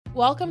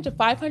Welcome to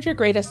 500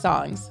 Greatest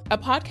Songs, a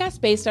podcast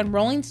based on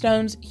Rolling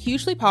Stone's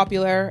hugely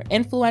popular,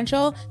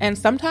 influential, and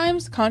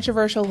sometimes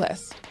controversial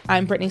list.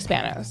 I'm Brittany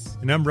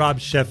Spanos. And I'm Rob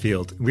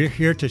Sheffield. We're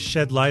here to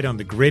shed light on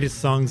the greatest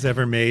songs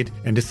ever made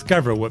and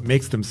discover what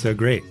makes them so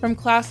great. From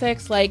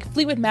classics like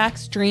Fleetwood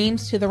Mac's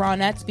Dreams to the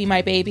Ronettes' Be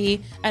My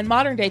Baby, and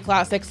modern-day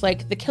classics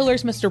like The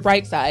Killers' Mr.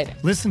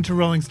 Brightside. Listen to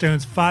Rolling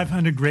Stone's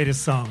 500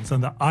 Greatest Songs on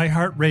the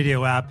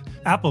iHeartRadio app,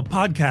 Apple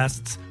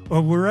Podcasts,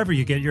 or wherever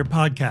you get your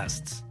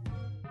podcasts.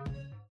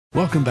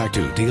 Welcome back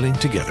to Dealing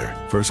Together.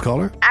 First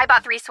caller? I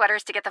bought 3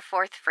 sweaters to get the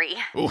 4th free.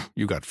 Oh,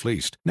 you got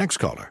fleeced. Next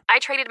caller? I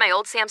traded my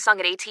old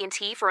Samsung at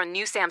AT&T for a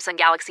new Samsung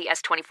Galaxy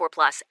S24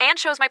 Plus and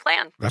chose my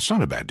plan. That's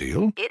not a bad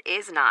deal. It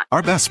is not.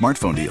 Our best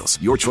smartphone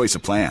deals. Your choice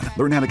of plan.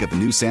 Learn how to get the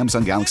new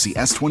Samsung Galaxy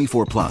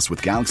S24 Plus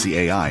with Galaxy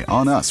AI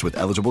on us with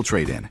eligible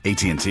trade-in.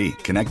 AT&T.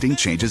 Connecting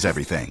changes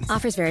everything.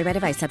 Offers vary by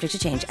device. Subject to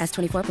change.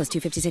 S24 plus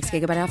 256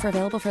 gigabyte offer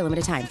available for a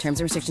limited time. Terms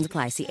and restrictions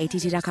apply. See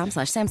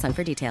att.com/Samsung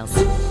for details.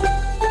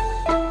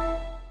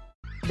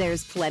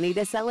 There's plenty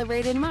to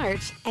celebrate in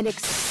March and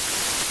National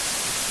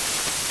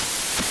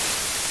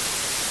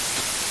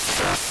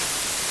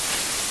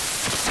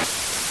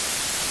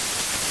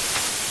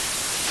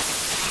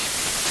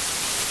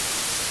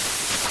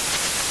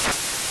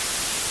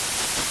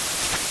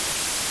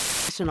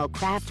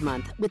Craft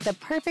Month with the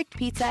perfect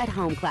pizza at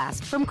home class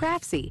from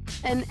Craftsy.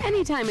 And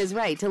anytime is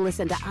right to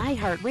listen to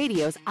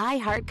iHeartRadio's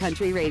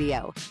iHeartCountry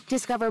Radio.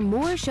 Discover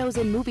more shows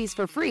and movies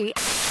for free.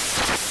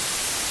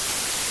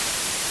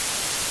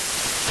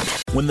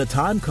 When the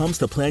time comes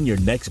to plan your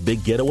next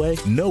big getaway,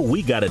 know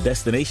we got a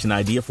destination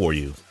idea for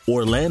you.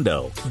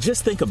 Orlando.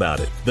 Just think about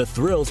it. The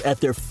thrills at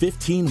their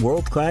 15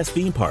 world-class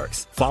theme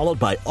parks, followed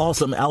by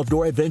awesome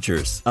outdoor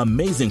adventures,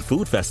 amazing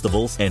food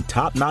festivals, and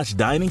top-notch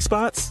dining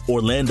spots.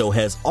 Orlando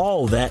has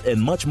all that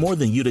and much more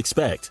than you'd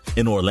expect.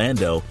 In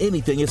Orlando,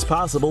 anything is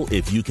possible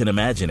if you can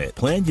imagine it.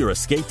 Plan your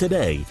escape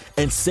today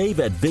and save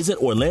at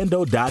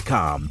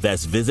visitorlando.com.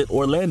 That's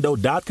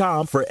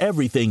visitorlando.com for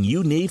everything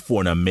you need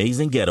for an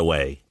amazing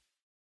getaway.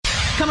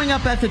 Coming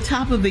up at the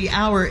top of the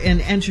hour in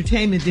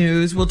entertainment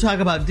news, we'll talk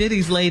about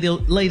Diddy's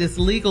latest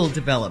legal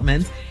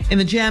developments. In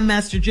the Jam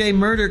Master Jay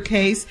murder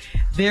case,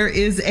 there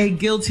is a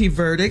guilty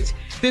verdict.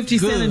 50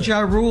 Cent and Ja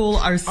Rule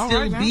are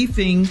still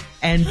beefing,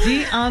 and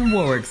Dionne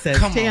Warwick says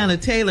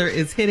Teyana Taylor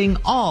is hitting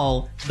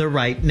all the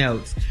right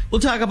notes.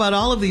 We'll talk about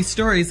all of these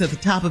stories at the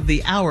top of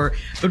the hour,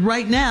 but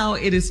right now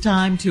it is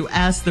time to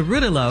ask the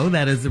Riddle-O,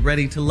 that is the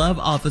Ready to Love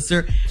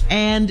officer,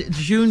 and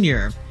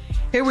Junior.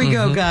 Here we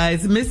go,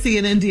 guys. Missy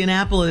in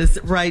Indianapolis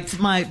writes,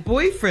 my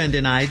boyfriend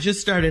and I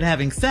just started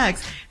having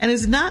sex, and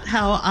it's not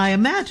how I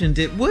imagined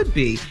it would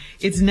be.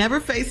 It's never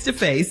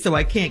face-to-face, so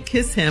I can't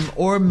kiss him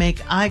or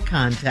make eye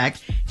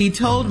contact. He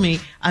told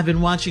me I've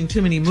been watching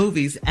too many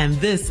movies, and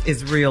this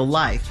is real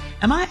life.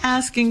 Am I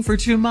asking for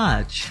too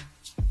much?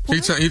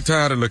 He's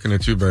tired of looking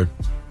at you, babe.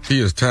 He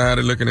is tired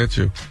of looking at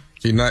you.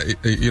 He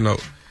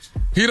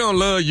don't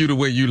love you the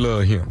way you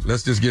love him.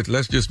 Let's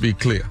just be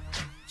clear.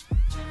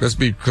 Let's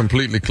be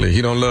completely clear.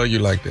 He don't love you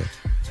like that.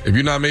 If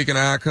you're not making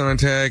eye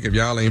contact, if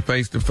y'all ain't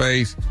face to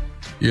face,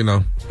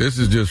 this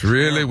is just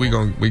really,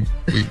 I'm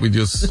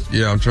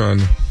trying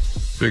to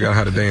figure out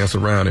how to dance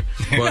around it.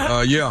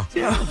 But, yeah.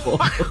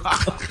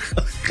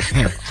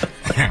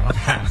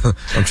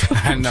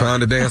 I'm trying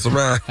to dance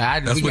around.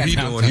 That's what he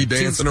doing. He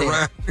dancing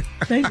around.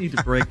 They need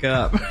to break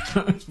up.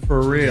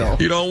 For real.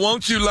 He don't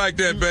want you like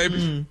that,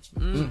 baby.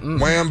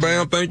 Wham,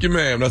 bam, thank you,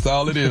 ma'am. That's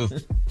all it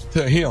is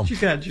to him. What you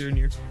got,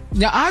 Junior?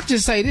 Now, I'll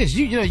just say this.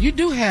 You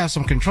do have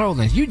some control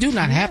in. You do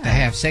not have to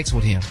have sex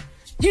with him.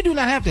 You do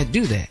not have to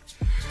do that.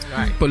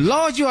 Right. But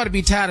Lord, you ought to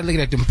be tired of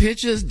looking at them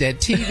pictures, that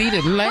TV,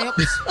 the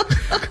lamps.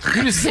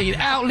 You just seen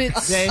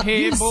outlets.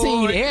 You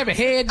seen every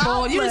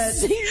headboard. You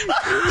just seen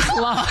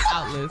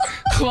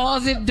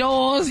closet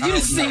doors. You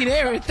just seen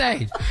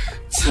everything.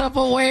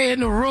 Tupperware in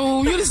the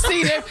room. You just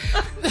seen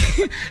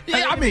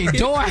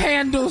door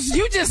handles.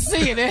 You just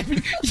seen it.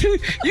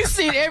 You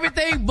seen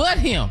everything but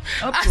him.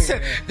 I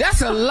said,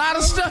 that's a lot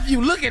of stuff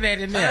you looking at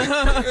in there.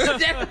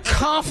 That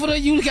comforter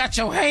you got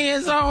your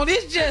hands on.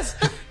 It's just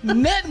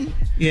nothing.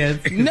 Yes.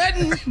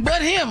 Nothing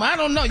but him. I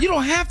don't know. You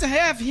don't have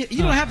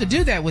to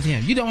do that with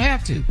him. You don't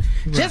have to.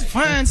 Right. Just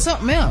find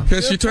something else.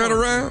 Can she turn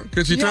around?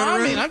 I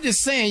mean, I'm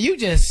just saying, you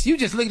just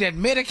looking at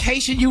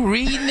medication, you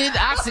reading it,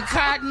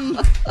 Oxycontin,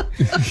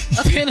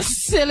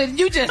 penicillin,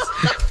 you just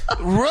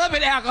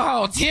rubbing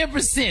alcohol,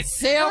 10%,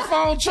 cell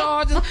phone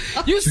charges.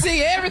 You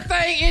see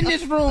everything in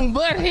this room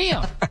but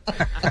him.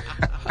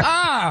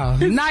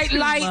 Night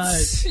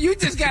lights. You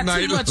just got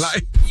too much.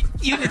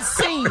 You done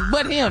seen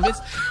but him.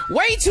 It's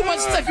way too much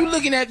stuff you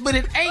looking at, but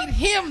it ain't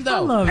him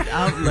though. I love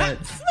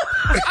outlets.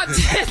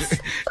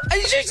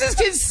 You just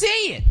can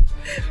see it.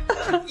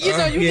 Just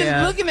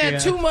looking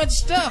at too much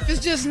stuff.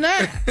 It's just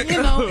not,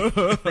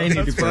 They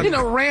need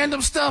to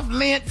random stuff,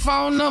 lint,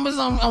 phone numbers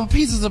on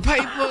pieces of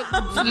paper,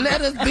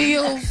 letters,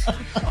 bills.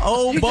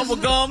 Bubble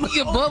gum.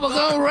 Bubble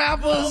gum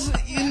wrappers,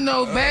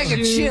 bag of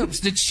chips,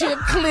 the chip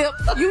clip.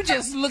 You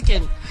just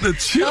looking The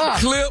chip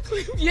clip?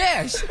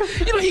 Yes.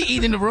 You know he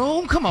eat in the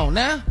room. Come on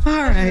now. All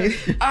right.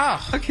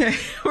 Oh. Okay,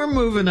 we're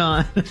moving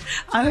on.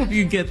 I hope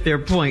you get their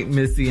point,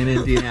 Missy in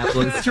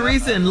Indianapolis.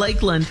 Teresa in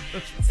Lakeland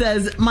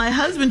says, my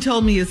husband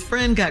told me his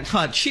friend got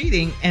caught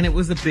cheating and it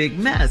was a big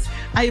mess.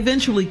 I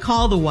eventually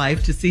called the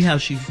wife to see how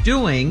she's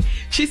doing.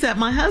 She said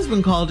my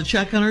husband called to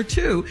check on her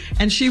too,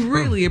 and she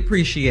really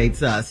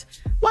appreciates us.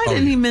 Why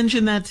didn't he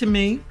mention that to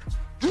me?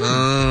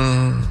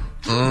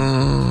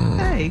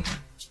 Hey.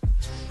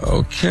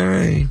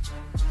 Okay.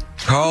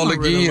 Call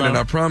again, and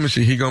I promise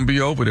you, he gonna be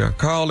over there.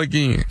 Call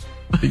again.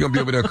 He gonna be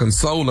over there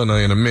consoling her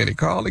in a minute.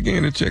 Call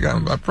again and check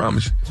out. I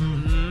promise you.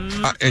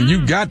 And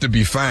you got to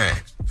be fine.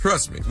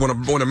 Trust me.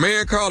 When a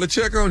man call to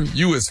check on you,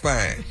 you is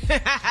fine.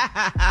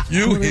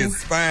 You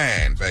is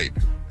fine, baby.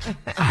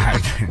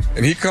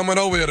 And he coming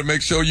over there to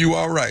make sure you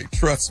all right.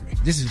 Trust me.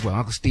 This is what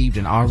Uncle Steve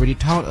done already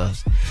taught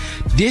us.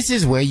 This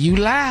is where you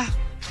lie.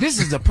 This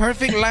is the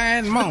perfect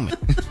lying moment.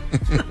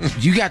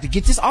 You got to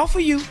get this off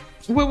of you.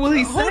 What will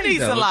he say? Who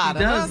needs a lie? He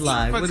does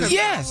lie.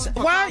 Yes.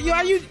 Why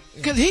you?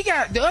 Because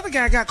the other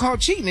guy got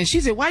caught cheating, and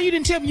she said, "Why you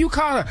didn't tell me you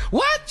called her?"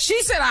 What?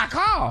 She said, "I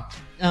called."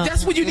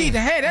 That's what you need to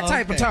have, that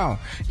type of tone.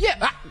 Yeah,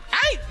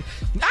 I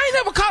ain't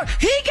never called.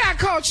 He got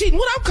caught cheating.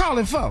 What I'm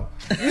calling for?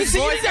 You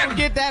see, you got to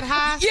get that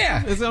high.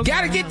 Yeah,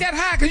 got to get that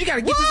high because you got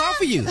to get this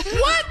off of you.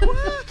 What?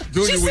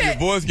 Junior, when your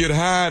voice get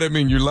high, that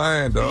mean you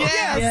lying, dog.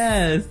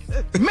 Yes.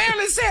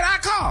 Marilyn said I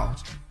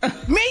called.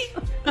 Me?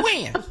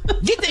 When?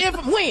 Get the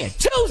info. When?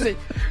 Tuesday.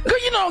 Girl,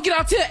 you don't get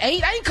out till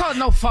 8. I ain't calling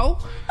no 4.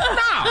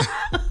 No.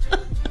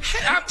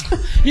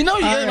 You know,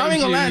 I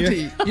ain't gonna lie to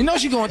you. You know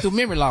she going through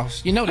memory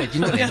loss. You know that.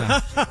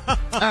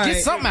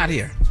 Get something out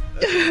here.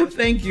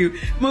 Thank you.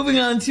 Moving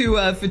on to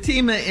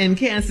Fatima in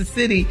Kansas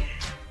City.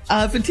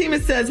 Fatima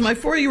says, my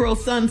 4-year-old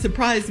son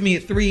surprised me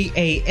at 3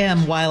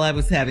 a.m. while I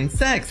was having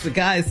sex. The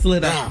guy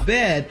slid off the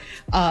bed,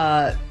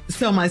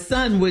 so my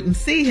son wouldn't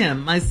see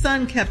him. My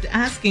son kept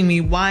asking me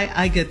why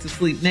I get to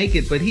sleep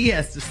naked, but he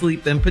has to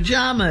sleep in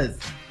pajamas.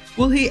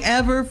 Will he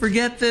ever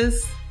forget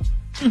this?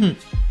 He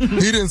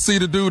didn't see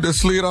the dude that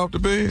slid off the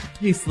bed?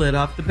 He slid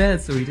off the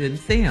bed, so he didn't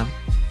see him.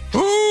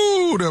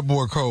 Ooh, that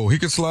boy cold. He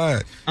can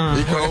slide.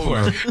 He cold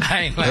now.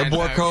 That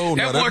boy cold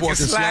now. That boy can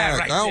slide.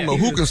 Right, I don't know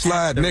who can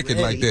slide naked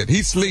like that.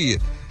 He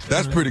slid.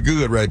 That's pretty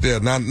good right there.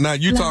 Now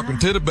you talking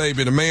to the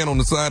baby, the man on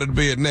the side of the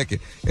bed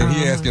naked, and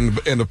he asking,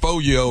 and the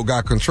 4-year-old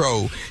got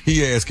control.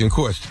 He asking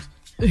questions.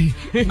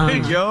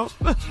 Yo.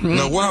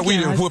 Now why we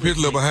didn't whoop his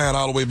little behind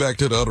all the way back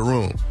to the other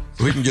room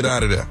so he can get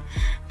out of there?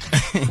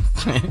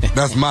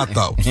 That's my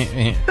thoughts.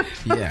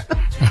 Yeah.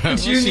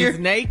 Junior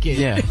naked.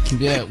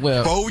 Yeah.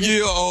 Well,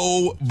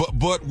 4-year-old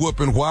butt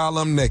whooping while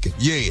I'm naked.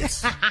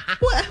 Yes.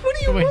 What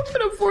are you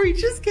whooping him for? He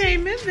just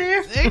came in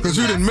there. Because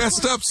you done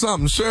messed up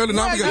something, Shirley.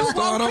 Now we got to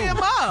start over. Him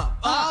up.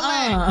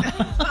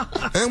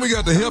 And we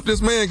got to help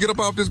this man get up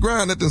off this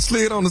ground that done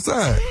slid on the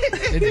side.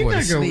 That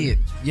boy slid.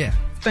 Yeah.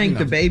 Thank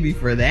the baby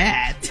for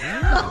that.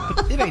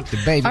 It ain't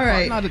the baby. All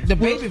right. No, the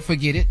baby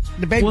forget it.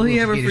 The baby will he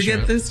ever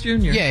forget this,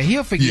 Junior? Yeah,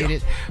 he'll forget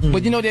it.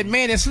 But you know that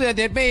man that slid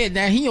that bed,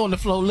 now he on the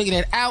floor looking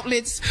at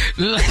outlets,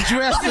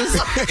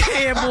 dresses,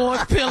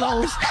 headboards,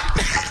 pillows,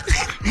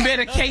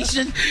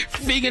 medication,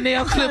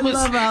 fingernail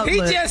clippers. He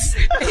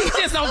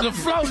just on the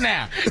floor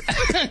now.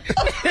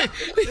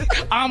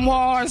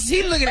 Armoires.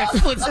 He looking at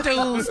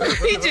footstools.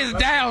 He just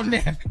down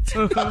there.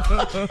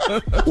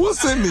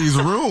 What's in these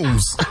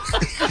rooms?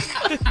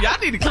 Y'all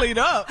need to clean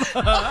up.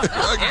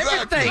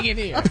 Everything in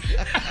here.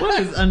 What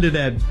is under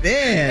that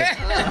bed?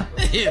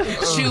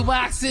 Shoe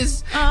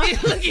boxes.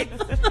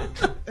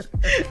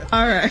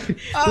 All right.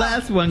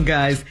 Last one,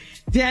 guys.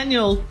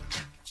 Daniel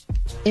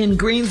in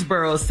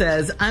Greensboro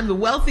says, I'm the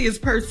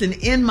wealthiest person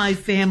in my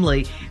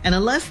family, and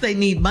unless they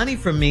need money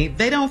from me,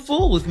 they don't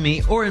fool with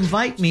me or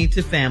invite me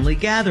to family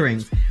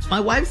gatherings. My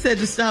wife said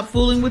to stop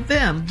fooling with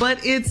them, but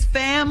it's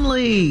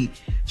family.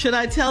 Should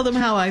I tell them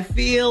how I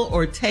feel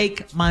or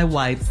take my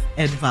wife's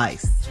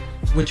advice?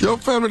 Your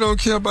family don't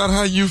care about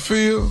how you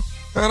feel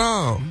at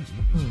all.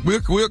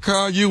 We'll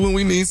call you when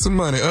we need some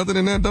money. Other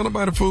than that, don't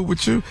nobody fool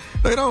with you.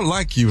 They don't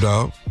like you,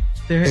 dog.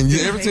 And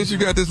ever since you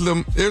got this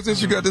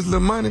little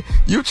money,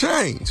 you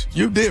change.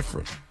 You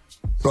different.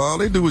 So all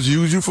they do is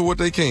use you for what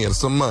they can,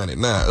 some money.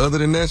 Now, other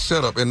than that,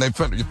 shut up. And your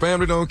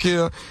family don't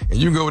care. And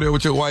you can go there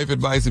with your wife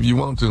advice if you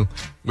want to.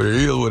 But it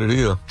is what it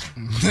is.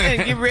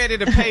 And get ready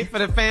to pay for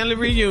the family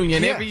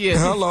reunion every year.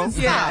 Hello.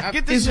 Yeah.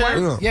 Get this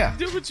shirt. Yeah.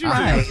 Do what you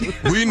do.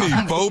 We need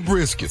 4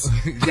 briskets.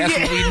 That's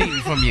what we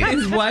need from you.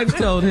 His wife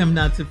told him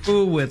not to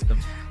fool with them.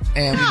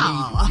 And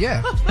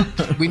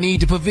we need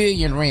the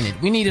pavilion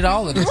rented. We needed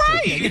all of this.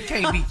 Right. You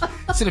can't be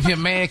sit up here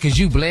mad because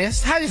you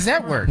blessed. How does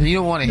that work? You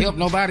don't want to help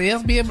nobody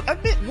else be a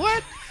bit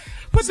what?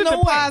 Put the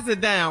deposit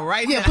down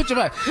right now. Yeah, put your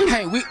money.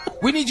 Hey,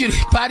 we need you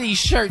to buy these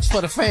shirts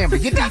for the family.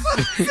 Get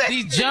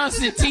these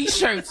Johnson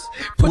t-shirts.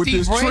 Put with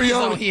these branches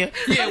on it? here.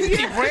 Yeah, with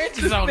these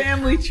branches on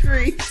family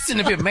tree.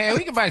 Sitting up here, man.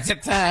 We can buy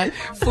that time.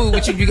 Fool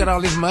with you. You got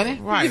all this money.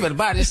 Right. You better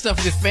buy this stuff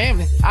for this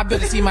family. I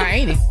better see my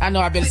auntie. I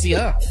know I better see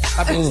her.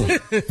 I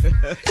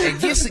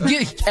better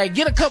see. And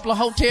get a couple of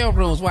hotel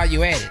rooms while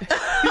you at it.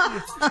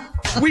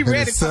 We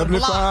ready for the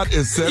block.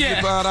 It's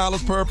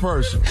 $75 per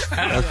person.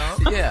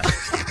 Yeah.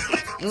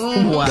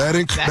 Wow.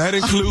 That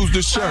includes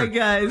the shirt. All right,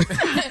 guys.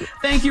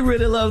 Thank you,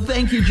 Ridolo.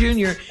 Thank you,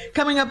 Junior.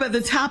 Coming up at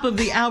the top of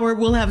the hour,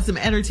 we'll have some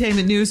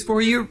entertainment news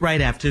for you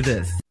right after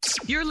this.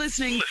 You're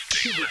listening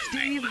to the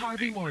Steve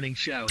Harvey Morning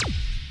Show.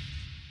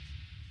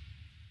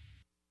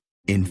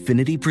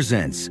 Infiniti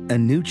presents a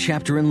new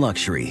chapter in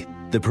luxury,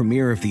 the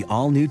premiere of the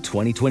all-new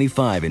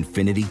 2025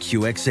 Infiniti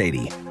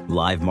QX80,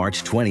 live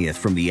March 20th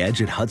from the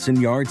Edge at Hudson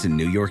Yards in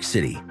New York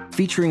City,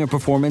 featuring a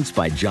performance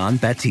by John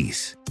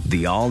Batiste.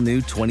 The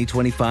all-new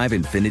 2025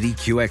 Infiniti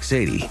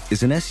QX80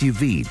 is an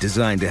SUV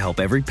designed to help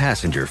every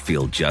passenger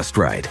feel just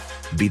right.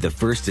 Be the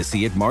first to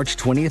see it March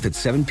 20th at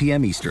 7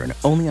 p.m. Eastern,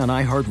 only on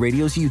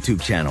iHeartRadio's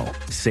YouTube channel.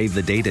 Save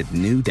the date at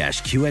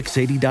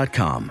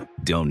new-QX80.com.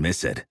 Don't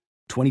miss it.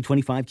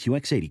 2025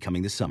 QX80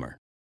 coming this summer.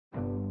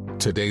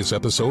 Today's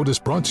episode is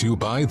brought to you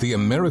by the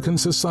American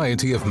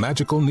Society of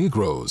Magical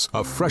Negroes,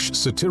 a fresh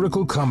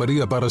satirical comedy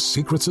about a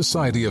secret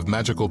society of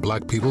magical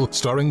black people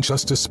starring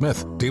Justice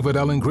Smith, David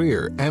Allen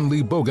Greer, Ann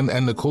Lee Bogan,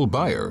 and Nicole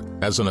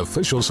Byer. As an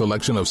official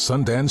selection of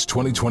Sundance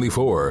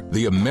 2024,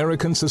 the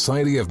American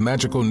Society of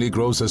Magical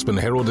Negroes has been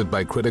heralded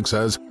by critics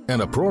as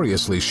an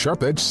uproariously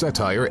sharp-edged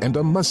satire and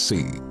a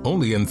must-see.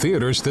 Only in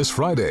theaters this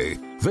Friday.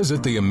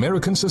 Visit the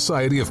American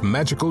Society of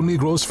Magical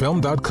Negroes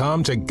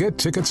Film.com to get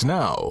tickets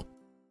now.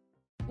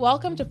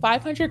 Welcome to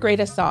 500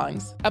 Greatest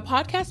Songs, a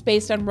podcast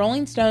based on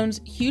Rolling Stone's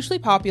hugely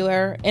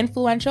popular,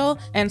 influential,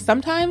 and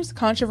sometimes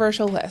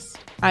controversial list.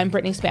 I'm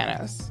Brittany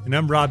Spanos. And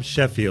I'm Rob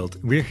Sheffield.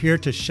 We're here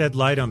to shed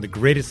light on the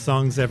greatest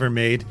songs ever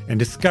made and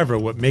discover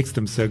what makes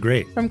them so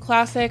great. From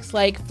classics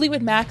like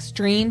Fleetwood Mac's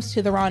Dreams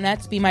to the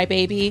Ronettes' Be My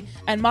Baby,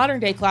 and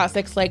modern-day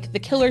classics like The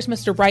Killer's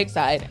Mr.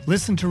 Brightside.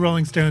 Listen to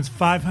Rolling Stone's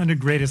 500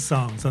 Greatest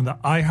Songs on the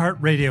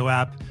iHeartRadio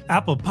app,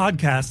 Apple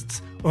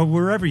Podcasts, or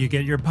wherever you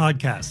get your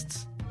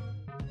podcasts.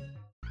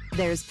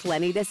 There's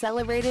plenty to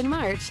celebrate in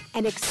March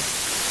and National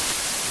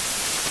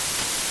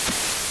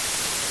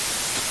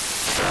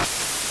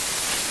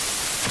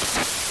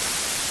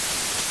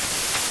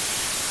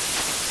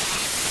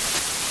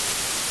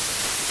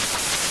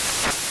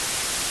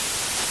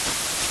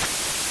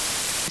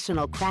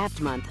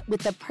Craft Month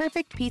with the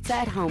perfect pizza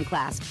at home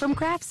class from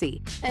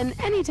Craftsy. And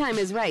anytime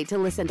is right to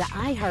listen to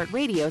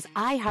iHeartRadio's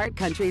iHeart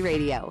Country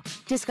Radio.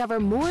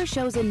 Discover more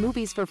shows and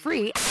movies for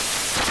free